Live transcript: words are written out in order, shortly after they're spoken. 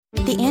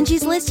The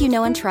Angie's List you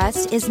know and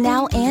trust is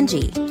now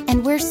Angie,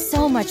 and we're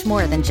so much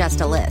more than just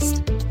a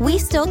list. We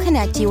still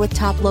connect you with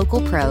top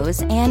local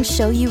pros and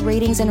show you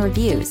ratings and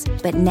reviews,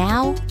 but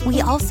now we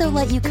also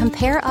let you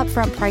compare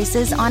upfront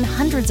prices on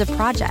hundreds of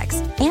projects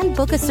and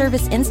book a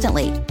service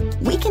instantly.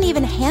 We can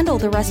even handle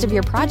the rest of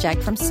your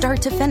project from start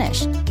to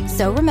finish.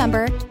 So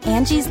remember,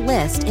 Angie's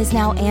List is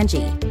now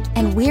Angie,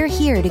 and we're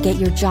here to get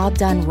your job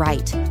done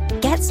right.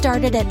 Get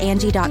started at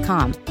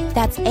Angie.com.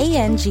 That's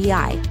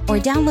ANGI, or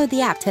download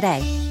the app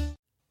today.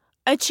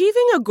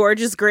 Achieving a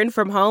gorgeous grin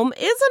from home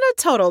isn't a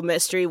total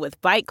mystery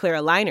with Bite Clear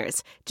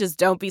aligners. Just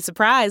don't be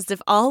surprised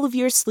if all of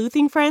your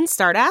sleuthing friends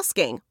start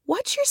asking,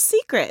 "What's your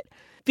secret?"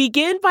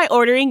 Begin by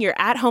ordering your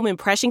at-home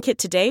impression kit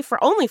today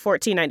for only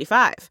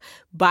 $14.95.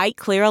 Bite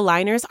Clear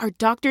aligners are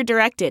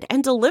doctor-directed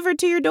and delivered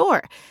to your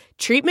door.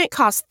 Treatment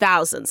costs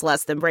thousands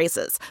less than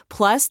braces.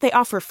 Plus, they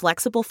offer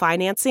flexible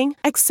financing,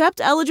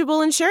 accept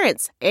eligible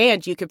insurance,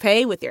 and you can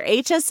pay with your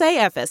HSA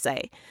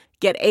FSA.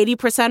 Get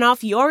 80%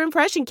 off your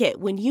impression kit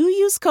when you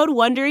use code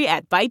WONDERY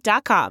at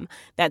Byte.com.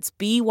 That's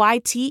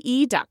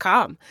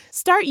BYTE.com.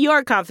 Start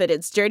your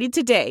confidence journey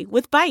today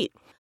with Byte.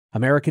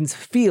 Americans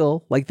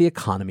feel like the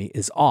economy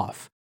is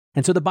off.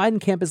 And so the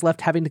Biden camp is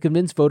left having to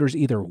convince voters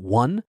either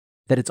one,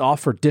 that it's off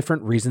for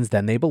different reasons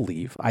than they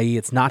believe, i.e.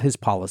 it's not his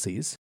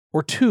policies,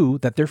 or two,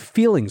 that their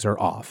feelings are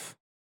off.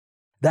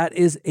 That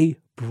is a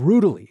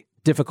brutally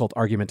difficult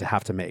argument to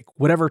have to make,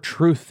 whatever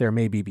truth there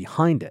may be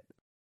behind it.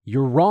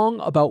 You're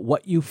wrong about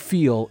what you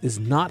feel is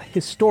not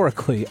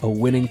historically a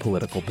winning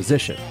political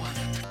position.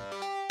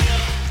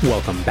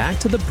 Welcome back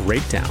to The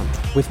Breakdown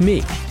with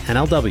me,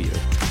 NLW.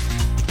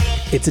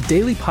 It's a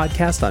daily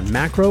podcast on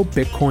macro,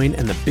 Bitcoin,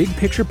 and the big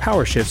picture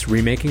power shifts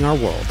remaking our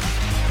world.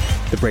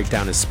 The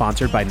Breakdown is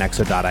sponsored by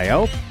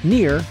Nexo.io,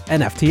 Near,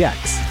 and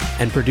FTX,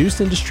 and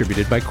produced and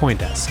distributed by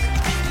CoinDesk.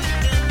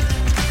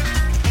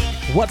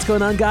 What's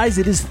going on, guys?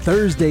 It is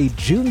Thursday,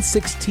 June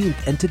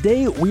 16th, and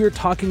today we are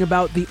talking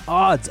about the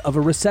odds of a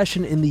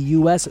recession in the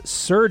US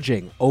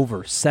surging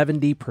over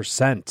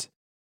 70%.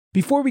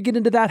 Before we get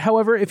into that,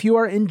 however, if you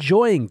are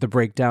enjoying The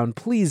Breakdown,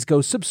 please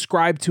go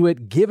subscribe to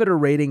it, give it a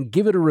rating,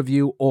 give it a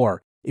review,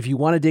 or if you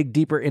want to dig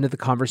deeper into the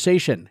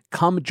conversation,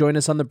 come join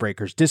us on the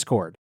Breakers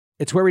Discord.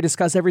 It's where we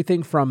discuss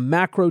everything from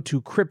macro to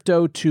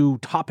crypto to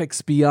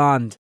topics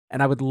beyond,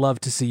 and I would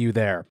love to see you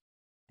there.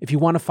 If you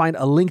want to find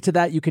a link to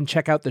that, you can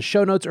check out the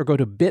show notes or go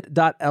to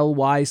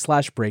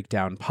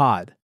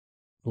bit.ly/breakdownpod.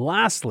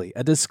 Lastly,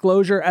 a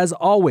disclosure as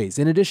always,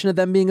 in addition to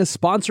them being a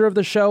sponsor of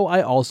the show,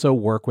 I also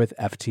work with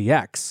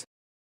FTX.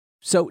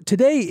 So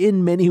today,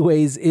 in many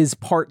ways, is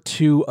part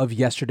 2 of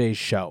yesterday's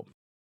show.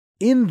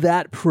 In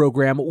that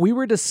program, we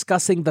were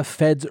discussing the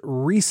Fed's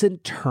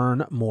recent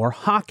turn more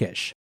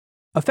hawkish.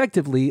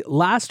 Effectively,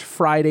 last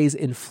Friday's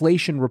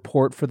inflation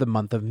report for the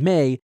month of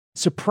May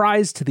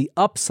surprised to the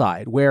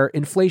upside, where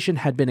inflation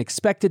had been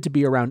expected to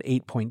be around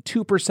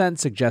 8.2%,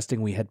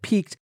 suggesting we had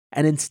peaked,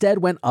 and instead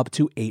went up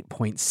to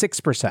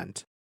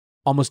 8.6%.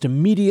 Almost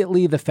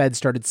immediately, the Fed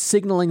started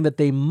signaling that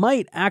they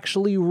might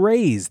actually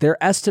raise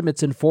their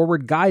estimates and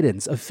forward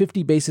guidance of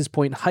 50 basis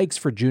point hikes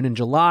for June and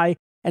July,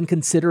 and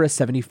consider a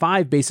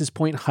 75 basis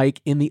point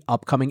hike in the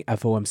upcoming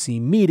FOMC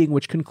meeting,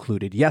 which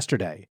concluded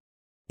yesterday.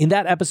 In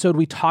that episode,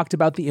 we talked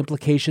about the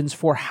implications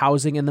for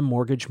housing and the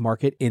mortgage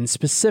market in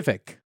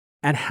specific,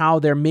 and how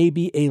there may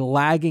be a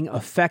lagging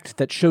effect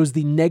that shows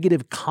the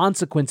negative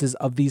consequences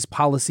of these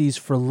policies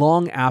for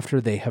long after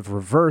they have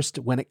reversed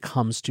when it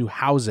comes to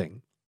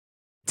housing.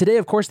 Today,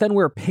 of course, then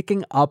we're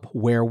picking up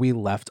where we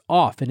left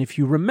off. And if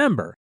you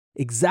remember,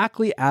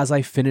 exactly as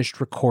I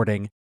finished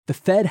recording, the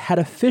Fed had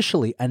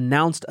officially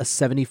announced a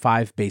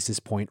 75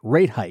 basis point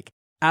rate hike,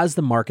 as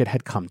the market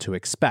had come to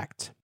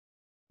expect.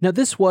 Now,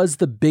 this was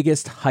the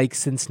biggest hike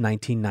since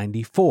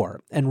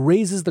 1994 and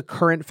raises the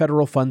current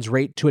federal funds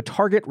rate to a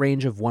target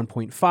range of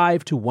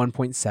 1.5 to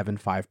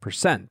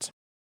 1.75%.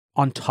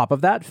 On top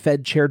of that,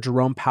 Fed Chair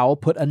Jerome Powell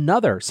put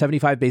another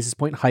 75 basis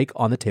point hike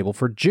on the table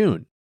for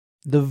June.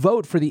 The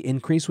vote for the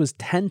increase was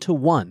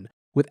 10-1,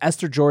 with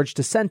Esther George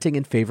dissenting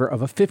in favor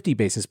of a 50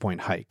 basis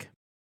point hike.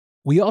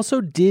 We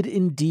also did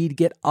indeed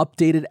get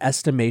updated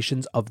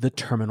estimations of the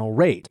terminal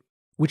rate,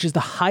 which is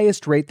the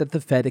highest rate that the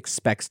Fed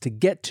expects to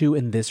get to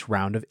in this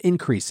round of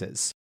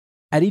increases.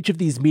 At each of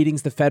these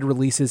meetings, the Fed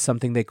releases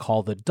something they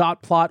call the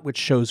dot plot, which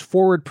shows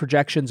forward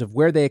projections of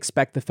where they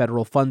expect the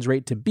federal funds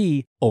rate to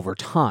be over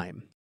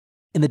time.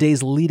 In the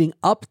days leading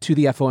up to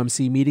the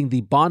FOMC meeting,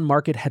 the bond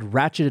market had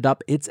ratcheted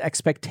up its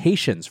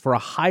expectations for a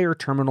higher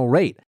terminal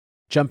rate,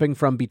 jumping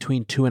from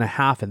between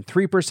 2.5% and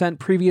 3%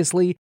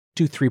 previously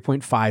to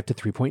 3.5% to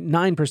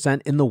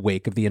 3.9% in the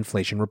wake of the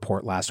inflation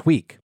report last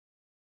week.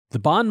 The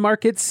bond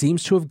market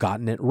seems to have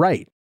gotten it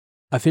right.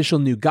 Official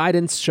new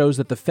guidance shows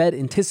that the Fed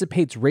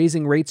anticipates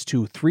raising rates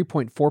to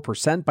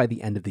 3.4% by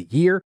the end of the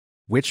year,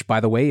 which,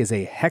 by the way, is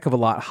a heck of a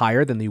lot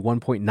higher than the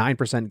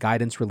 1.9%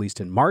 guidance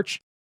released in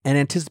March, and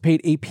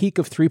anticipate a peak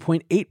of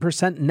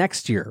 3.8%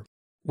 next year.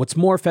 What's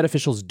more, Fed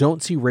officials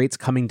don't see rates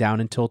coming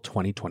down until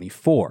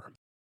 2024.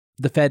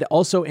 The Fed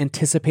also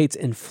anticipates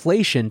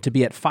inflation to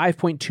be at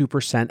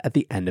 5.2% at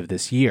the end of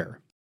this year.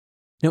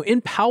 Now,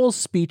 in Powell's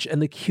speech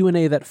and the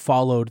Q&A that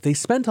followed, they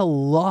spent a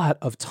lot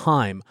of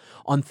time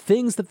on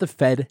things that the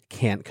Fed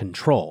can't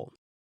control.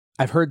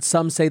 I've heard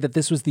some say that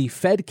this was the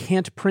Fed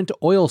can't print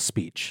oil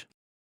speech.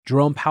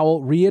 Jerome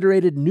Powell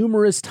reiterated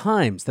numerous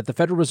times that the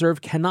Federal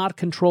Reserve cannot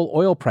control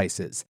oil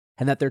prices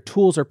and that their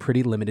tools are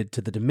pretty limited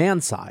to the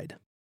demand side.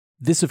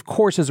 This, of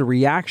course, is a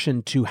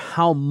reaction to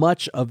how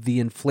much of the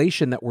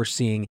inflation that we're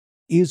seeing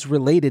is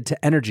related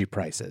to energy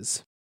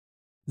prices.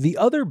 The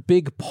other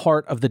big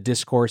part of the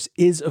discourse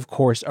is, of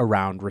course,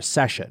 around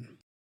recession.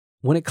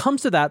 When it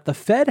comes to that, the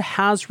Fed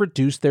has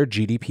reduced their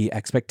GDP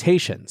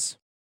expectations.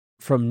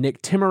 From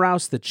Nick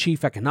Timiraos, the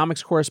chief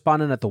economics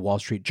correspondent at the Wall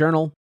Street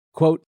Journal,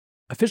 quote,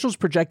 officials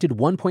projected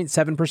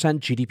 1.7%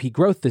 GDP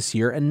growth this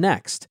year and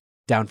next,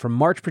 down from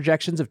March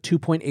projections of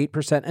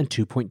 2.8% and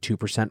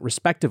 2.2%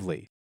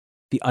 respectively.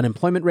 The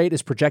unemployment rate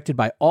is projected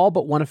by all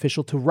but one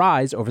official to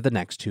rise over the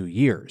next 2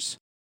 years.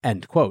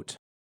 End quote.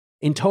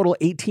 In total,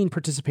 18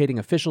 participating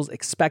officials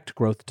expect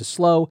growth to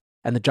slow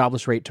and the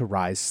jobless rate to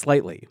rise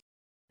slightly.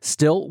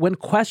 Still, when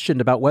questioned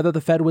about whether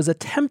the Fed was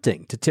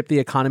attempting to tip the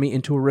economy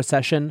into a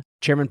recession,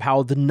 Chairman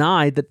Powell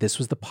denied that this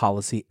was the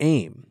policy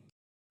aim.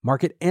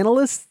 Market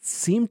analysts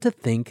seem to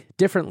think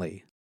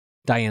differently.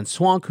 Diane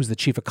Swank, who's the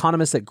chief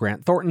economist at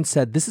Grant Thornton,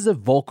 said this is a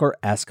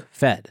Volcker-esque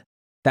Fed.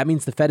 That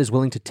means the Fed is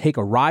willing to take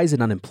a rise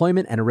in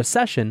unemployment and a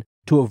recession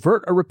to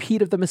avert a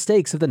repeat of the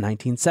mistakes of the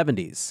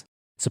 1970s.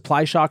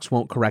 Supply shocks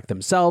won't correct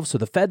themselves, so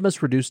the Fed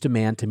must reduce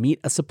demand to meet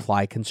a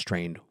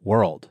supply-constrained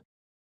world.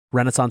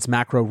 Renaissance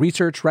Macro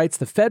Research writes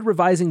the Fed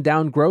revising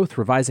down growth,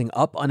 revising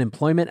up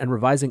unemployment, and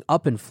revising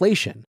up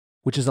inflation,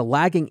 which is a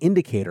lagging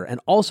indicator and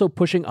also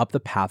pushing up the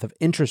path of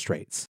interest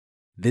rates.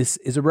 This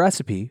is a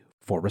recipe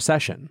for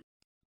recession.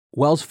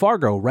 Wells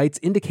Fargo writes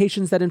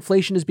indications that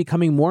inflation is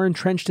becoming more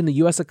entrenched in the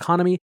U.S.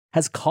 economy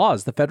has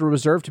caused the Federal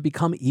Reserve to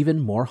become even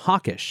more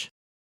hawkish.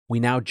 We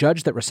now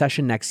judge that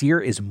recession next year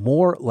is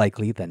more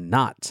likely than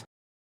not.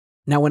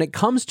 Now, when it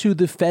comes to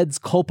the Fed's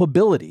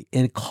culpability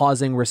in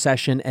causing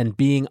recession and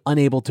being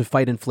unable to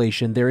fight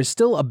inflation, there is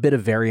still a bit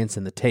of variance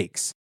in the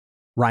takes.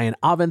 Ryan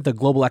Avent, the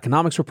global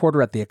economics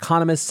reporter at The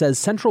Economist, says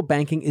central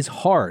banking is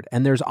hard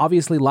and there's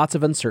obviously lots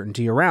of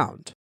uncertainty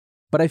around.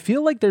 But I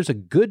feel like there's a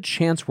good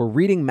chance we're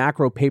reading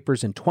macro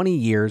papers in 20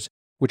 years,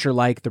 which are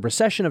like the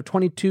recession of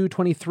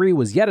 22-23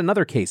 was yet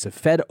another case of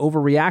Fed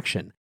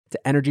overreaction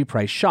to energy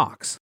price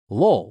shocks.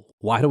 Lol,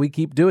 why do we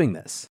keep doing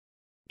this?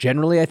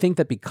 Generally, I think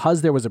that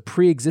because there was a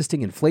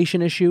pre-existing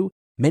inflation issue,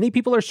 many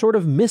people are sort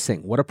of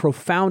missing what a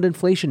profound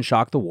inflation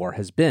shock the war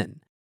has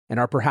been, and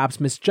are perhaps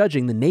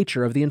misjudging the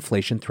nature of the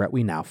inflation threat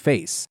we now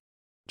face.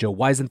 Joe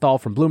Weisenthal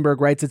from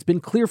Bloomberg writes, it's been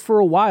clear for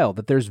a while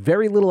that there's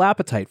very little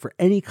appetite for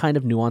any kind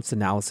of nuanced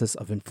analysis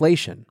of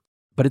inflation.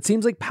 But it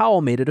seems like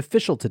Powell made it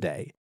official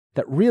today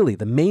that really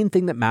the main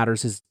thing that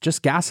matters is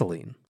just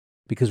gasoline.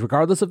 Because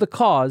regardless of the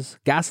cause,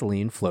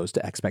 gasoline flows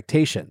to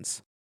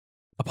expectations.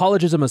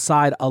 Apologism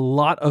aside, a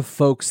lot of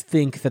folks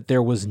think that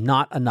there was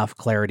not enough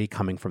clarity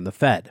coming from the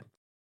Fed.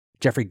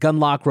 Jeffrey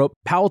Gunlock wrote,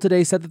 Powell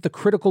today said that the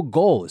critical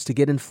goal is to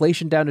get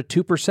inflation down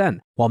to 2%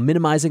 while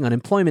minimizing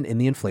unemployment in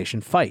the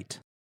inflation fight.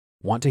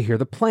 Want to hear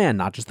the plan,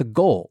 not just the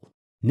goal.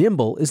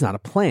 Nimble is not a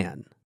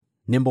plan.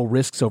 Nimble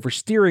risks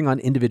oversteering on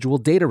individual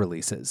data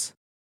releases.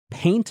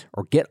 Paint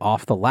or get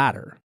off the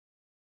ladder.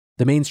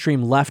 The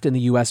mainstream left in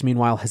the U.S.,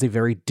 meanwhile, has a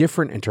very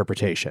different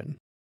interpretation.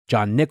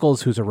 John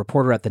Nichols, who's a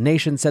reporter at The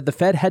Nation, said the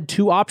Fed had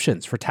two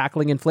options for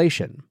tackling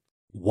inflation.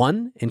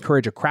 1,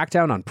 encourage a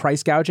crackdown on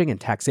price gouging and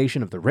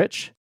taxation of the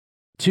rich.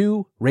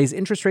 2, raise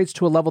interest rates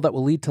to a level that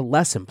will lead to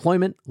less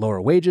employment,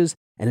 lower wages,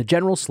 and a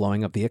general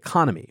slowing of the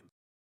economy.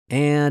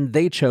 And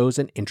they chose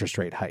an interest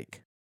rate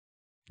hike.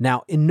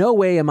 Now, in no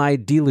way am I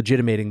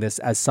delegitimating this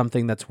as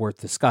something that's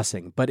worth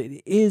discussing, but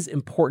it is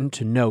important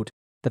to note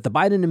that the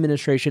Biden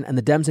administration and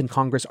the Dems in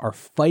Congress are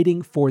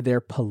fighting for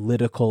their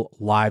political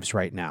lives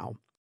right now.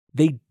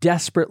 They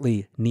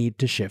desperately need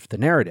to shift the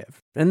narrative.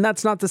 And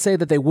that's not to say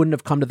that they wouldn't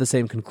have come to the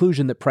same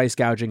conclusion that price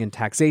gouging and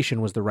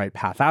taxation was the right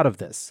path out of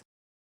this.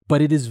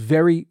 But it is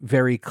very,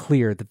 very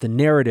clear that the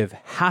narrative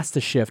has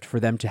to shift for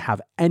them to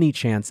have any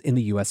chance in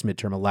the U.S.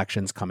 midterm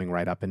elections coming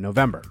right up in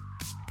November.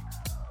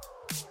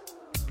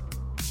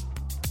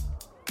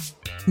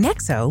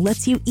 Nexo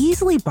lets you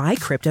easily buy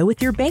crypto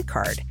with your bank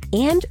card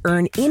and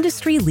earn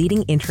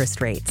industry-leading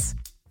interest rates.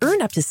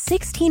 Earn up to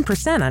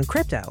 16% on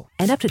crypto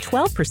and up to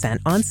 12%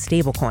 on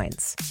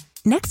stablecoins.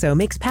 Nexo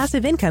makes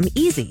passive income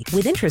easy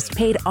with interest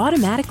paid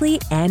automatically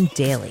and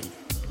daily.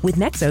 With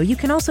Nexo, you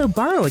can also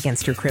borrow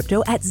against your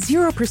crypto at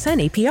 0%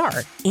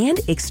 APR and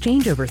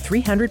exchange over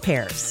 300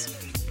 pairs.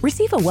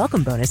 Receive a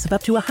welcome bonus of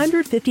up to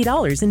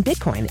 $150 in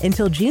Bitcoin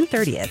until June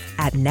 30th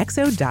at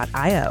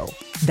nexo.io.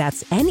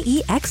 That's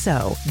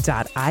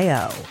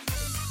nexo.io.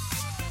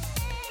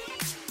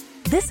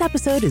 This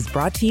episode is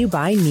brought to you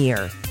by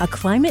Near, a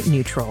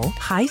climate-neutral,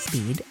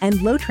 high-speed,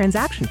 and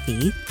low-transaction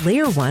fee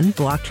Layer 1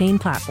 blockchain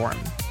platform.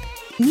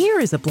 Near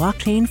is a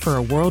blockchain for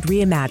a world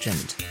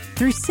reimagined.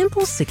 Through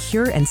simple,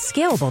 secure, and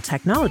scalable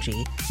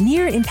technology,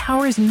 Near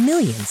empowers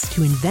millions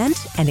to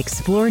invent and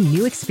explore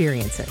new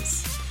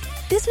experiences.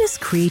 Business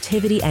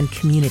creativity and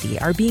community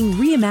are being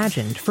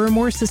reimagined for a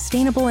more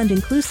sustainable and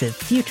inclusive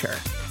future.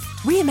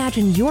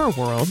 Reimagine your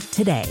world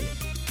today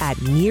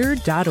at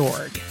near.org.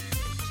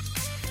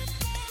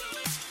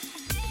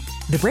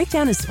 The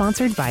Breakdown is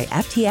sponsored by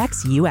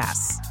FTX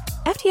US.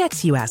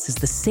 FTX US is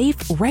the safe,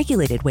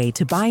 regulated way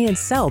to buy and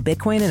sell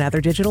Bitcoin and other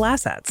digital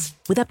assets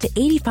with up to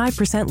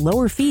 85%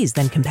 lower fees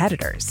than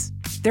competitors.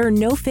 There are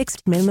no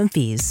fixed minimum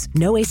fees,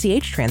 no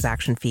ACH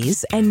transaction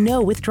fees, and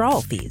no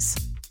withdrawal fees.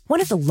 One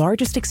of the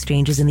largest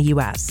exchanges in the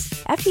US,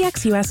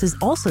 FTX US is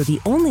also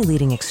the only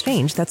leading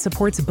exchange that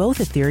supports both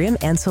Ethereum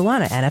and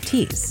Solana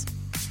NFTs.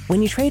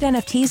 When you trade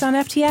NFTs on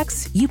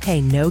FTX, you pay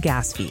no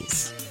gas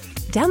fees.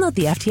 Download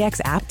the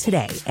FTX app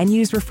today and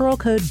use referral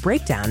code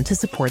BREAKDOWN to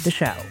support the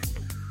show.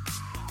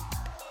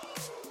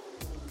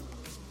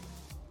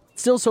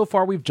 Still, so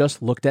far, we've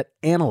just looked at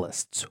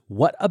analysts.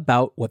 What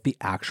about what the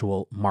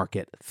actual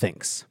market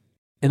thinks?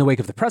 In the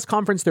wake of the press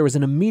conference, there was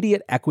an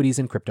immediate equities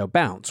and crypto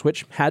bounce,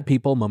 which had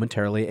people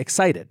momentarily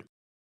excited.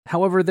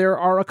 However, there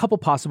are a couple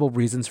possible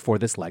reasons for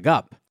this leg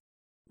up.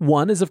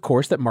 One is, of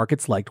course, that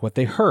markets liked what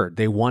they heard.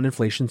 They want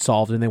inflation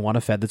solved and they want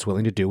a Fed that's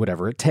willing to do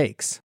whatever it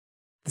takes.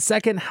 The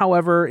second,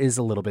 however, is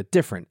a little bit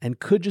different and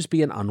could just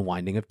be an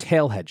unwinding of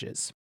tail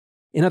hedges.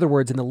 In other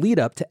words, in the lead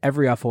up to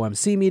every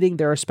FOMC meeting,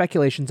 there are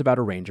speculations about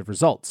a range of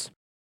results.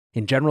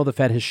 In general, the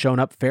Fed has shown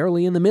up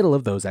fairly in the middle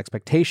of those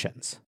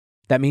expectations.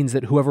 That means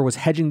that whoever was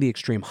hedging the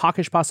extreme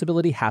hawkish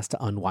possibility has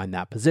to unwind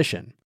that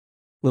position.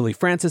 Lily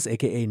Francis,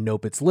 aka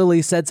Nope It's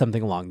Lily, said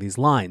something along these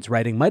lines,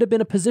 writing, "Might have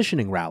been a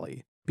positioning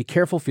rally. Be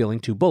careful feeling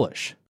too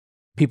bullish.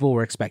 People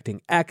were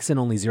expecting X and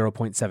only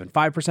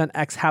 0.75%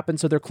 X happened,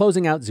 so they're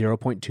closing out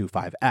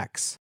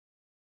 0.25X.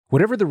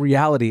 Whatever the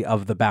reality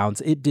of the bounce,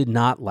 it did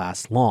not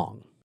last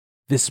long.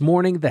 This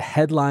morning, the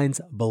headlines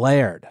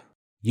blared.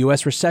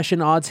 U.S.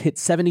 recession odds hit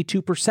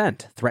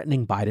 72%,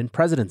 threatening Biden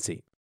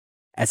presidency.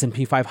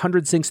 S&P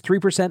 500 sinks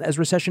 3% as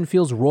recession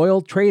feels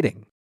royal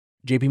trading.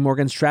 JP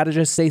Morgan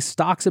strategists say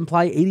stocks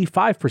imply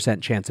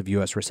 85% chance of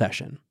U.S.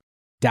 recession.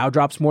 Dow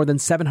drops more than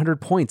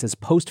 700 points as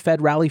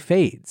post-Fed rally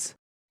fades.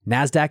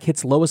 NASDAQ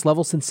hits lowest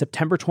level since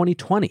September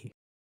 2020.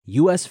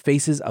 U.S.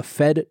 faces a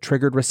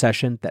Fed-triggered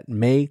recession that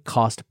may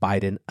cost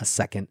Biden a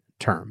second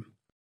term.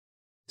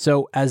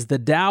 So as the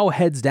Dow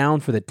heads down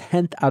for the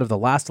 10th out of the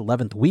last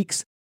 11th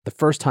weeks, the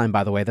first time,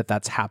 by the way, that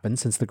that's happened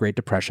since the Great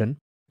Depression,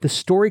 the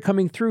story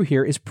coming through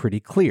here is pretty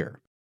clear.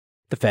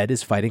 The Fed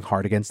is fighting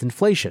hard against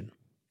inflation.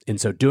 In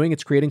so doing,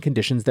 it's creating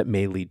conditions that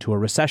may lead to a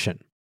recession.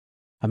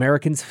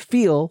 Americans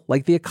feel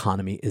like the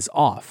economy is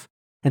off.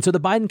 And so the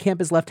Biden camp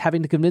is left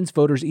having to convince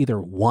voters either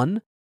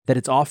one, that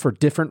it's off for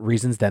different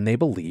reasons than they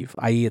believe,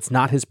 i.e. it's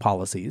not his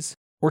policies,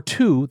 or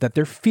two, that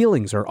their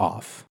feelings are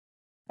off.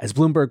 As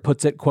Bloomberg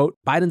puts it, quote,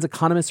 Biden's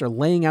economists are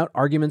laying out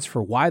arguments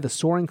for why the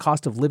soaring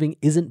cost of living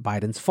isn't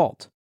Biden's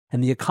fault,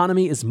 and the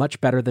economy is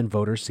much better than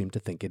voters seem to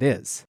think it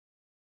is.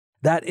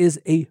 That is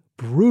a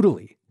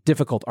brutally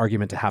difficult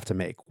argument to have to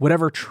make,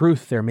 whatever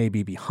truth there may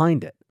be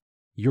behind it.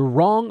 You're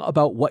wrong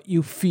about what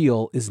you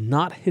feel is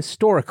not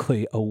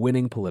historically a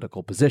winning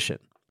political position.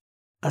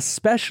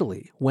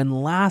 Especially when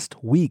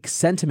last week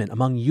sentiment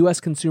among U.S.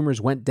 consumers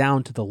went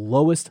down to the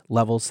lowest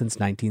level since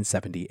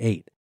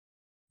 1978.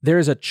 There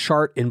is a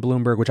chart in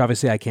Bloomberg, which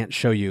obviously I can't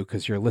show you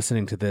because you're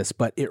listening to this,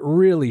 but it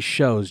really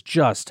shows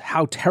just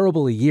how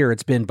terrible a year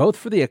it's been both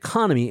for the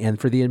economy and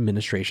for the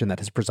administration that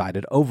has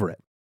presided over it.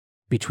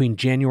 Between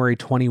January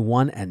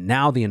 21 and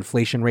now, the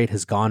inflation rate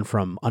has gone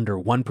from under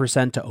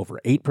 1% to over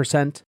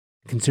 8%.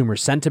 Consumer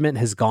sentiment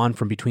has gone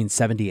from between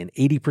 70 and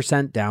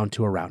 80% down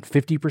to around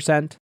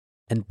 50%.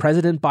 And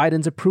President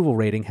Biden's approval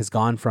rating has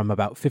gone from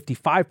about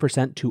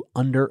 55% to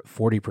under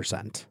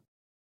 40%.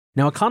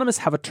 Now, economists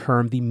have a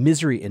term, the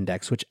misery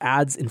index, which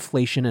adds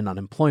inflation and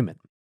unemployment.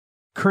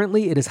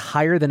 Currently, it is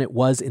higher than it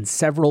was in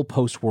several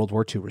post-World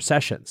War II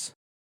recessions.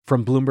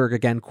 From Bloomberg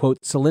again,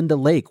 quote, Celinda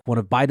Lake, one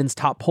of Biden's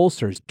top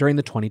pollsters during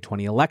the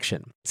 2020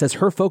 election, says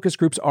her focus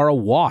groups are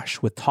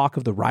awash with talk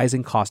of the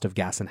rising cost of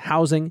gas and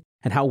housing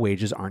and how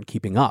wages aren't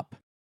keeping up.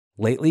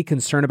 Lately,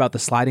 concern about the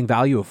sliding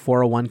value of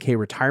 401k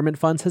retirement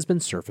funds has been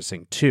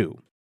surfacing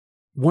too.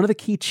 One of the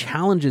key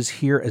challenges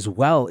here as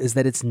well is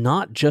that it's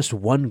not just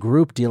one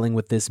group dealing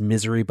with this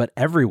misery, but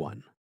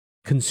everyone.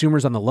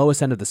 Consumers on the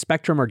lowest end of the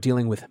spectrum are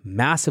dealing with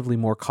massively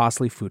more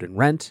costly food and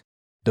rent.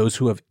 Those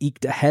who have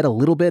eked ahead a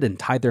little bit and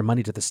tied their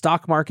money to the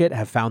stock market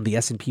have found the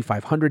S&P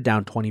 500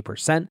 down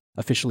 20%,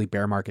 officially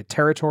bear market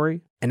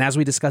territory. And as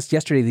we discussed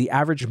yesterday, the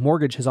average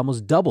mortgage has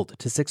almost doubled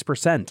to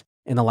 6%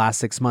 in the last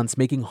 6 months,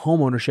 making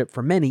homeownership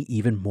for many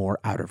even more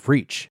out of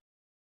reach.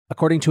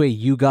 According to a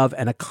YouGov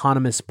and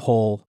Economist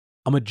poll,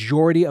 a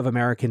majority of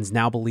Americans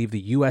now believe the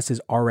U.S. is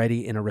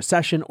already in a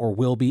recession or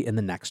will be in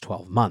the next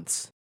 12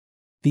 months.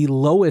 The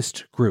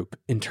lowest group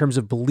in terms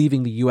of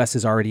believing the U.S.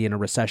 is already in a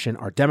recession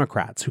are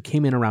Democrats, who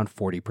came in around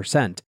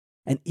 40%.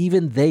 And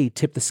even they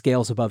tip the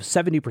scales above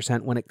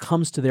 70% when it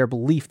comes to their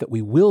belief that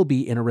we will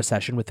be in a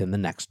recession within the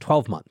next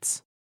 12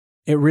 months.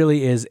 It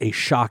really is a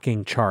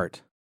shocking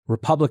chart.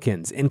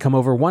 Republicans, income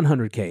over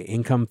 100K,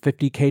 income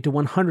 50K to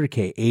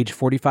 100K, age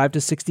 45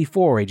 to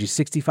 64, ages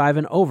 65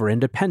 and over,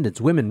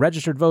 independents, women,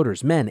 registered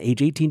voters, men,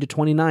 age 18 to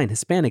 29,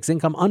 Hispanics,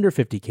 income under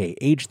 50K,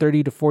 age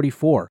 30 to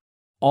 44.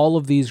 All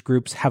of these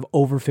groups have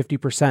over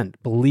 50%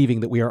 believing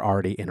that we are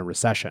already in a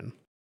recession.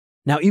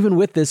 Now, even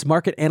with this,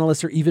 market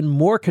analysts are even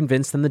more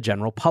convinced than the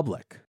general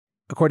public.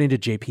 According to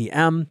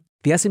JPM,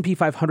 the S&P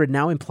 500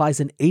 now implies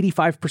an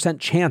 85%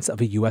 chance of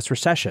a U.S.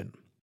 recession.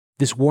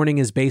 This warning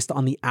is based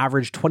on the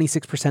average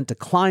 26%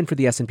 decline for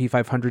the S&P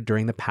 500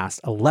 during the past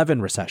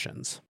 11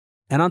 recessions.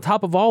 And on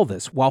top of all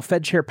this, while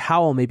Fed Chair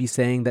Powell may be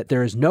saying that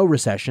there is no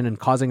recession and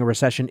causing a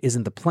recession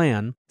isn't the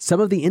plan, some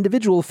of the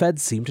individual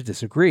Feds seem to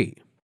disagree.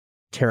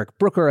 Tarek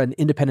Brooker, an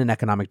independent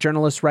economic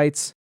journalist,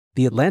 writes,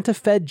 "The Atlanta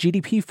Fed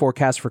GDP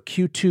forecast for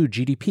Q2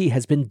 GDP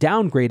has been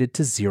downgraded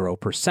to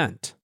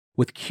 0%.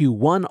 With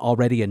Q1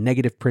 already a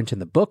negative print in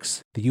the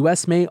books, the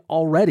U.S. may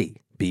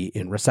already be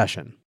in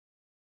recession."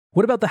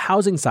 What about the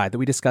housing side that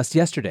we discussed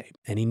yesterday?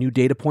 Any new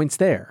data points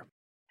there?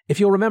 If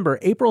you'll remember,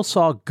 April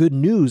saw good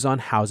news on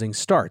housing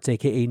starts,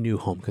 aka new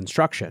home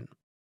construction.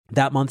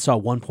 That month saw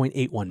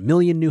 1.81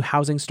 million new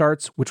housing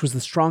starts, which was the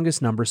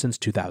strongest number since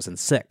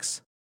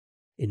 2006.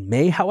 In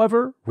May,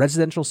 however,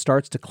 residential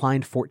starts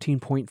declined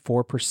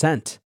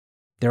 14.4%.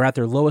 They're at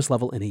their lowest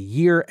level in a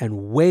year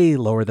and way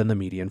lower than the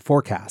median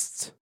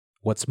forecasts.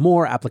 What's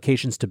more,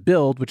 applications to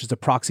build, which is a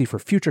proxy for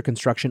future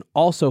construction,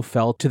 also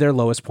fell to their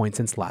lowest point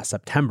since last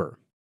September.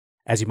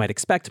 As you might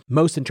expect,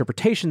 most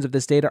interpretations of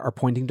this data are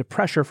pointing to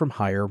pressure from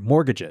higher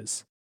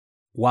mortgages.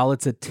 While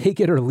it's a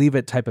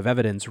take-it-or-leave-it type of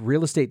evidence,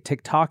 real estate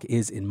TikTok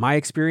is, in my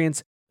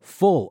experience,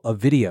 full of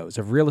videos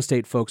of real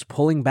estate folks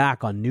pulling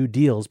back on new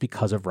deals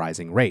because of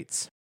rising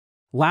rates.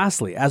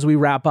 Lastly, as we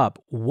wrap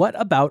up, what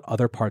about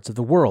other parts of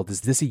the world?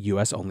 Is this a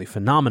US-only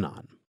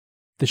phenomenon?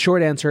 The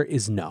short answer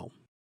is no.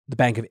 The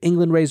Bank of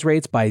England raised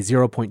rates by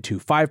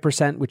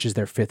 0.25%, which is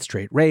their fifth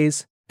straight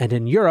raise. And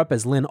in Europe,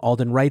 as Lynn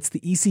Alden writes, the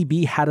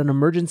ECB had an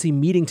emergency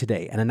meeting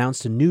today and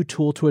announced a new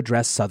tool to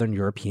address Southern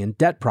European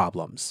debt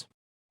problems.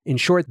 In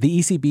short, the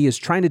ECB is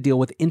trying to deal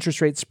with interest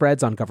rate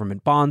spreads on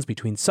government bonds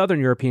between Southern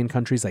European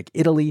countries like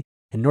Italy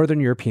and Northern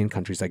European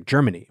countries like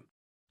Germany.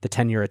 The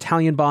 10-year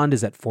Italian bond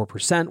is at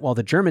 4%, while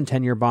the German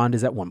 10-year bond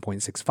is at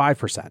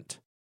 1.65%.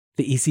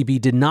 The ECB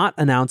did not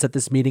announce at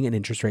this meeting an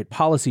interest rate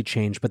policy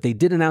change, but they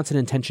did announce an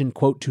intention,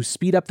 quote, to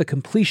speed up the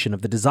completion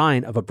of the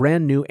design of a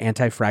brand new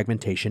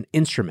anti-fragmentation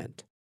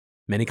instrument.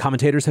 Many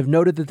commentators have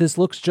noted that this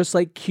looks just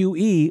like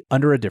QE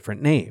under a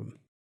different name.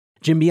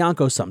 Jim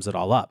Bianco sums it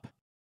all up.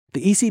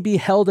 The ECB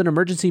held an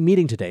emergency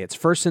meeting today, its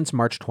first since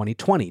March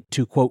 2020,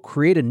 to, quote,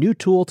 create a new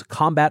tool to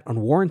combat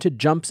unwarranted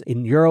jumps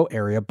in euro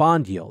area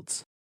bond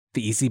yields.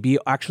 The ECB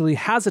actually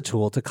has a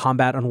tool to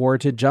combat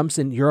unwarranted jumps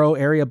in euro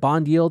area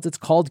bond yields. It's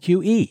called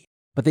QE,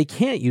 but they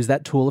can't use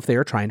that tool if they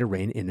are trying to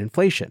rein in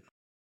inflation.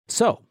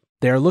 So,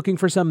 they are looking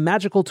for some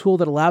magical tool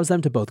that allows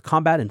them to both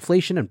combat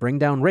inflation and bring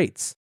down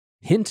rates.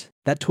 Hint,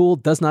 that tool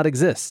does not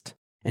exist.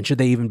 And should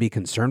they even be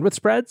concerned with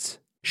spreads?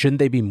 Shouldn't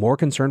they be more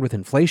concerned with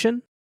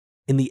inflation?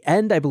 In the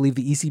end, I believe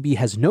the ECB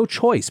has no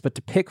choice but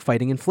to pick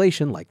fighting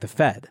inflation like the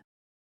Fed.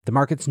 The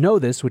markets know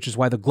this, which is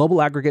why the global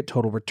aggregate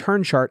total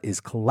return chart is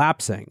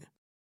collapsing.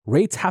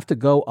 Rates have to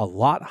go a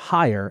lot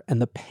higher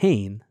and the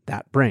pain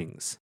that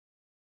brings.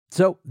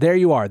 So there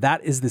you are.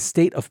 That is the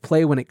state of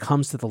play when it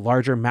comes to the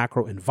larger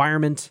macro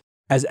environment.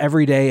 As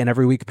every day and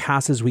every week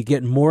passes, we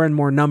get more and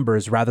more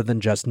numbers rather than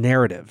just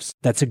narratives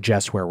that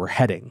suggest where we're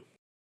heading.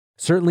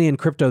 Certainly in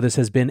crypto, this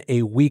has been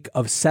a week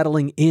of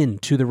settling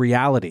into the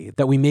reality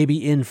that we may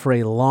be in for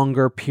a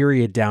longer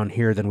period down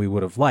here than we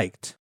would have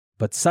liked.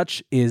 But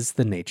such is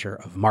the nature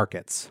of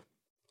markets.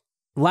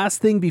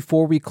 Last thing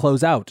before we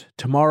close out,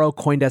 tomorrow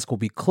CoinDesk will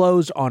be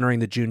closed honoring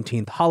the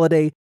Juneteenth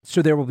holiday,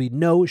 so there will be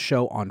no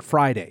show on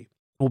Friday.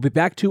 We'll be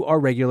back to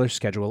our regular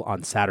schedule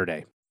on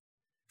Saturday.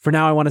 For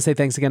now, I want to say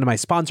thanks again to my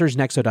sponsors,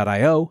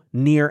 Nexo.io,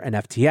 Near, and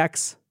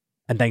FTX,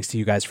 and thanks to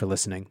you guys for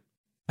listening.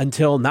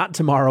 Until not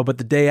tomorrow, but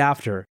the day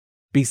after,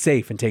 be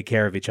safe and take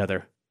care of each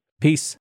other. Peace.